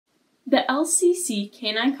The LCC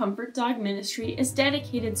Canine Comfort Dog Ministry is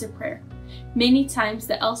dedicated to prayer. Many times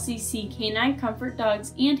the LCC Canine Comfort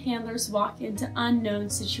Dogs and handlers walk into unknown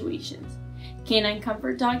situations. Canine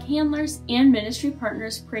Comfort Dog handlers and ministry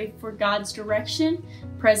partners pray for God's direction,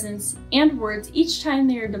 presence, and words each time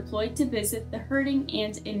they are deployed to visit the hurting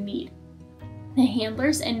and in need. The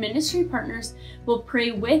handlers and ministry partners will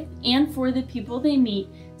pray with and for the people they meet,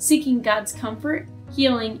 seeking God's comfort,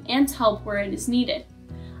 healing, and help where it is needed.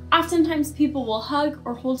 Oftentimes, people will hug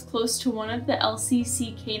or hold close to one of the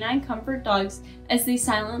LCC Canine Comfort Dogs as they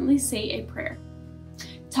silently say a prayer.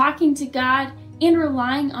 Talking to God and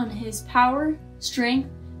relying on His power, strength,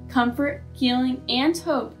 comfort, healing, and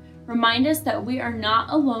hope remind us that we are not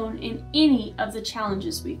alone in any of the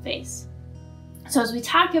challenges we face. So as we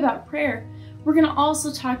talk about prayer, we're going to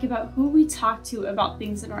also talk about who we talk to about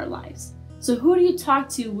things in our lives. So who do you talk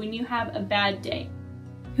to when you have a bad day?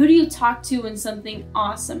 Who do you talk to when something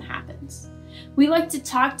awesome happens? We like to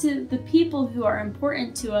talk to the people who are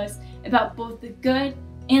important to us about both the good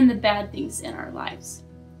and the bad things in our lives.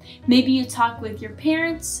 Maybe you talk with your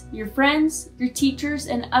parents, your friends, your teachers,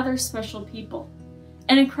 and other special people.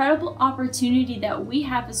 An incredible opportunity that we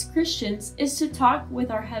have as Christians is to talk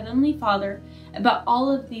with our Heavenly Father about all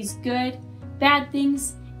of these good, bad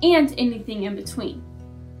things, and anything in between.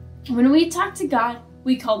 When we talk to God,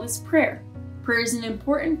 we call this prayer. Prayer is an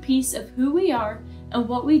important piece of who we are and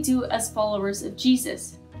what we do as followers of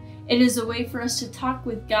Jesus. It is a way for us to talk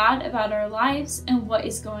with God about our lives and what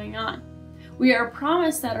is going on. We are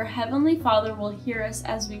promised that our Heavenly Father will hear us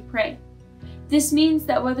as we pray. This means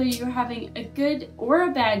that whether you're having a good or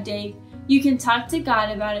a bad day, you can talk to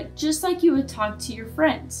God about it just like you would talk to your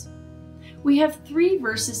friends. We have 3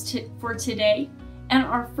 verses for today, and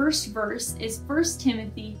our first verse is 1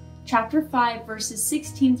 Timothy chapter 5, verses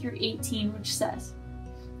 16 through 18, which says,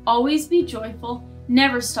 "Always be joyful,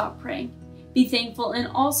 never stop praying. Be thankful in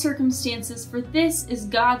all circumstances, for this is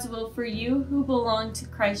God's will for you who belong to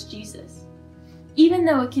Christ Jesus." Even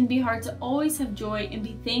though it can be hard to always have joy and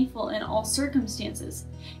be thankful in all circumstances,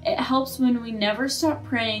 it helps when we never stop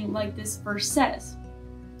praying like this verse says.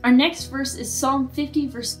 Our next verse is Psalm 50,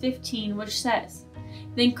 verse 15, which says,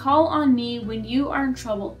 "Then call on me when you are in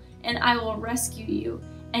trouble, and I will rescue you,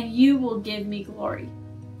 and you will give me glory."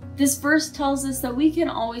 This verse tells us that we can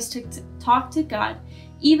always talk to God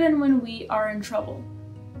even when we are in trouble.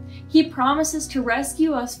 He promises to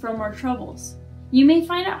rescue us from our troubles. You may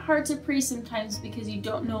find it hard to pray sometimes because you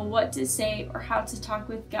don't know what to say or how to talk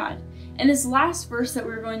with God. And this last verse that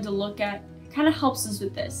we're going to look at kind of helps us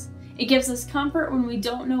with this. It gives us comfort when we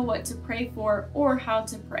don't know what to pray for or how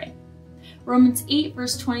to pray. Romans 8,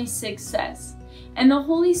 verse 26 says, "And the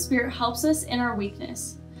Holy Spirit helps us in our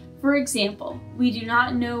weakness. For example, we do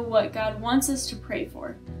not know what God wants us to pray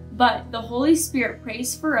for, but the Holy Spirit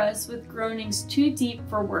prays for us with groanings too deep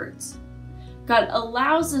for words." God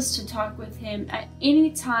allows us to talk with Him at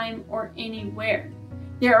any time or anywhere.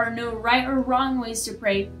 There are no right or wrong ways to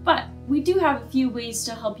pray, but we do have a few ways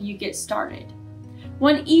to help you get started.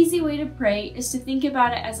 One easy way to pray is to think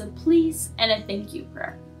about it as a please and a thank you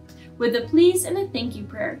prayer. With a please and a thank you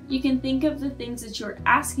prayer, you can think of the things that you're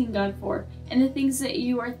asking God for and the things that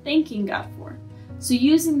you are thanking God for. So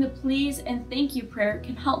using the please and thank you prayer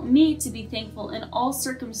can help me to be thankful in all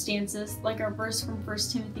circumstances, like our verse from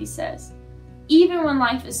 1 Timothy says. Even when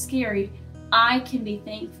life is scary, I can be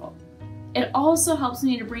thankful. It also helps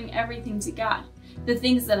me to bring everything to God, the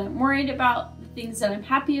things that I'm worried about, the things that I'm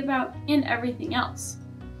happy about, and everything else.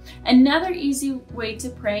 Another easy way to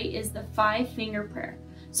pray is the 5-finger prayer.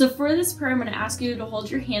 So for this prayer, I'm going to ask you to hold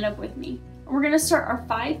your hand up with me. And we're going to start our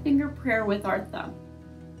 5-finger prayer with our thumb.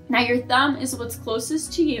 Now your thumb is what's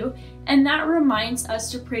closest to you, and that reminds us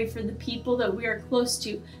to pray for the people that we are close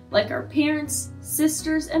to, like our parents,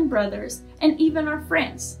 sisters, and brothers, and even our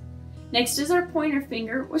friends. Next is our pointer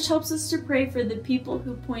finger, which helps us to pray for the people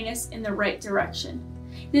who point us in the right direction.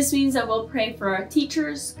 This means that we'll pray for our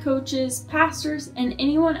teachers, coaches, pastors, and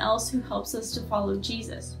anyone else who helps us to follow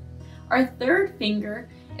Jesus. Our 3rd finger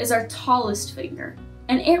is our tallest finger,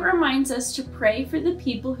 and it reminds us to pray for the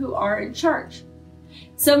people who are in charge.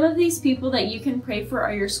 Some of these people that you can pray for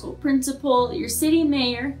are your school principal, your city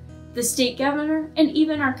mayor, the state governor, and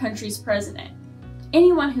even our country's president.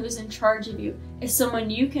 Anyone who is in charge of you is someone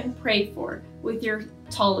you can pray for with your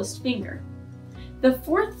tallest finger. The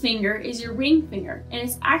 4th finger is your ring finger, and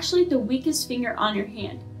it's actually the weakest finger on your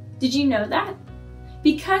hand. Did you know that?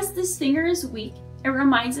 Because this finger is weak, it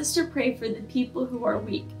reminds us to pray for the people who are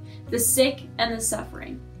weak, the sick and the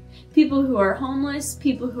suffering. People who are homeless,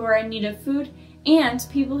 people who are in need of food, and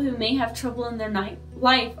people who may have trouble in their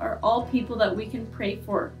life are all people that we can pray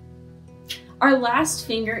for. Our last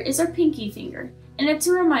finger is our pinky finger, and it's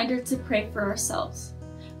a reminder to pray for ourselves.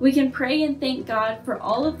 We can pray and thank God for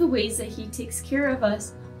all of the ways that He takes care of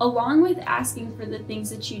us, along with asking for the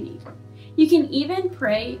things that you need. You can even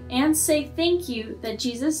pray and say thank you that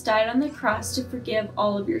Jesus died on the cross to forgive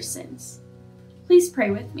all of your sins. Please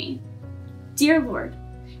pray with me. Dear Lord,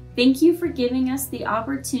 thank you for giving us the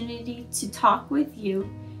opportunity to talk with you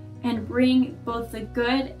and bring both the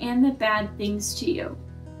good and the bad things to you.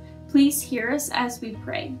 Please hear us as we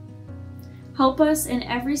pray. Help us in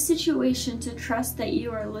every situation to trust that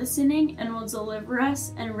you are listening and will deliver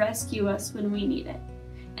us and rescue us when we need it.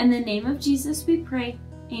 In the name of Jesus we pray,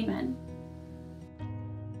 amen.